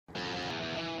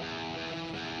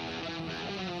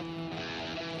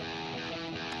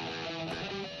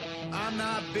I'm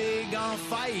not big on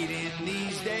fighting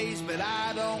these days, but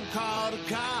I don't call the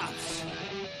cops.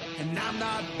 And I'm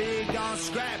not big on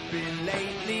scrapping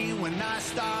lately. When I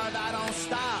start, I don't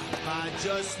stop. I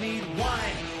just need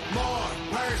one more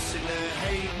person to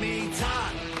hate me.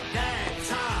 Talk that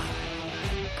talk.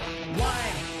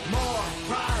 One more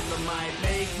problem might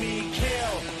make me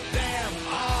kill them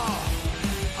all.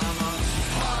 I'm a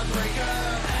heartbreaker,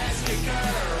 ass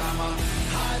kicker. I'm a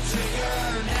hot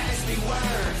trigger, nasty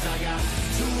words. I got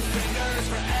 2 fingers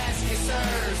for ass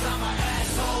kissers. I'm an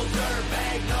asshole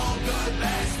dirtbag, no good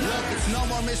bastard. Look, it's no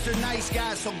more Mr. Nice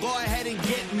Guy, so go ahead and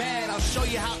get mad. I'll show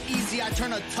you how easy I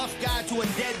turn a tough guy to a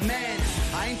dead man.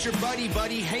 I ain't your buddy,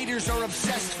 haters are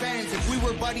obsessed fans. If we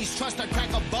were buddies, trust I'd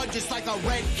crack a bud just like a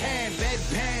red can.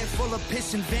 Bedpan full of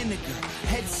piss and vinegar.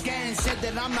 Head scan said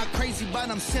that I'm not crazy, but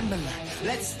I'm similar.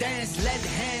 Let's dance, lead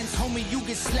hands, homie, you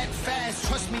get slapped fast.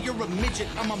 Trust me, you're a midget,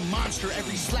 I'm a monster.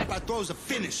 Every slap I throw's a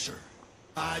finisher.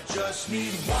 I just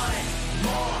need one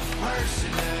more person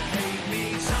to hate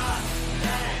me. Talk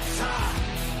that talk.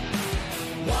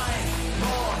 One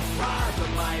more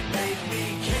problem might make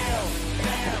me kill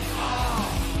them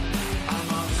all. I'm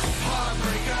a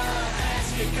heartbreaker,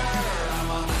 ass kicker. I'm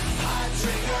a hot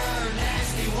trigger,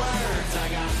 nasty words. I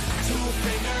got 2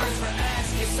 fingers for ass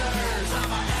kissers.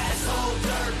 I'm an asshole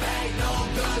dirtbag, no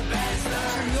good bastard.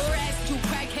 Turn your ass to a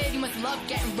crackhead, you must love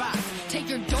getting rocked. Take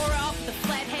your door off with a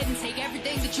flat head and take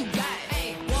everything that you got.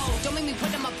 Hey, whoa, don't make me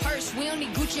put in my purse. We don't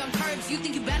need Gucci on curbs. You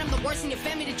think you bad, I'm the worst in your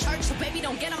family to church. So baby,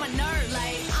 don't get on my nerves.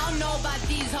 Like, I don't know about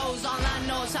these hoes, all I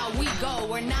know is how we go.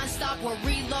 We're non-stop, we're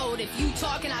reload. If you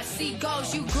talking, I see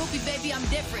ghosts. You groupie, baby, I'm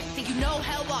different. Think you know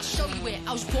hell, well, I'll show you it.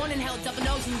 I was born in hell, double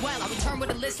nose me well. I return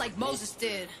with a list like Moses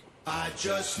did. I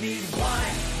just need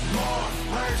one more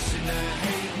person to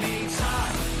hate me.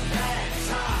 Talk that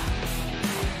talk.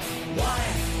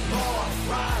 One more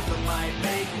problem might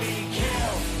make me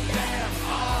kill them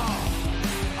all.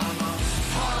 I'm a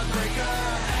heartbreaker,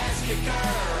 ass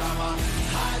kicker. I'm a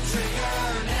hot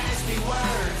trigger, nasty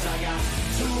words. I got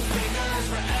 2 fingers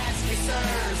for ass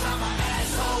kissers. I'm an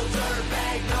asshole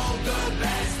dirtbag, no good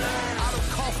bastard. I don't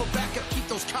call for backup, keep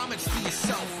those comments to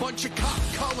yourself. Bunch of cop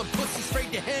calling pussies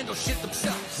afraid to handle shit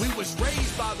themselves. We was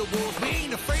raised by the wolves, we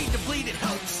ain't afraid to bleed, it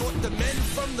helps. Sort the men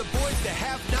from the boys, the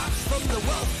have-nots from the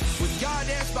wealth. With God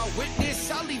as my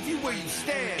witness, I'll leave you where you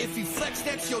stand. If you flex,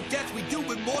 that's your death, we do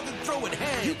it more than throwing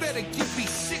hands. You better give me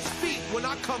 6 feet when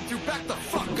I come through, back the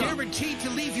fuck up. Guaranteed to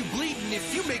leave you bleeding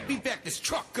if you make me back this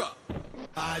truck up.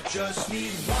 I just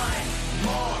need one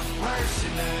more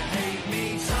person to hate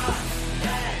me. Talk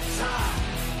that talk.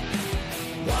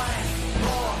 One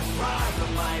more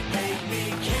problem might make me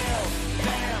kill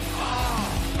them all.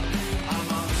 I'm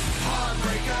a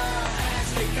heartbreaker,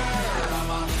 ass kicker.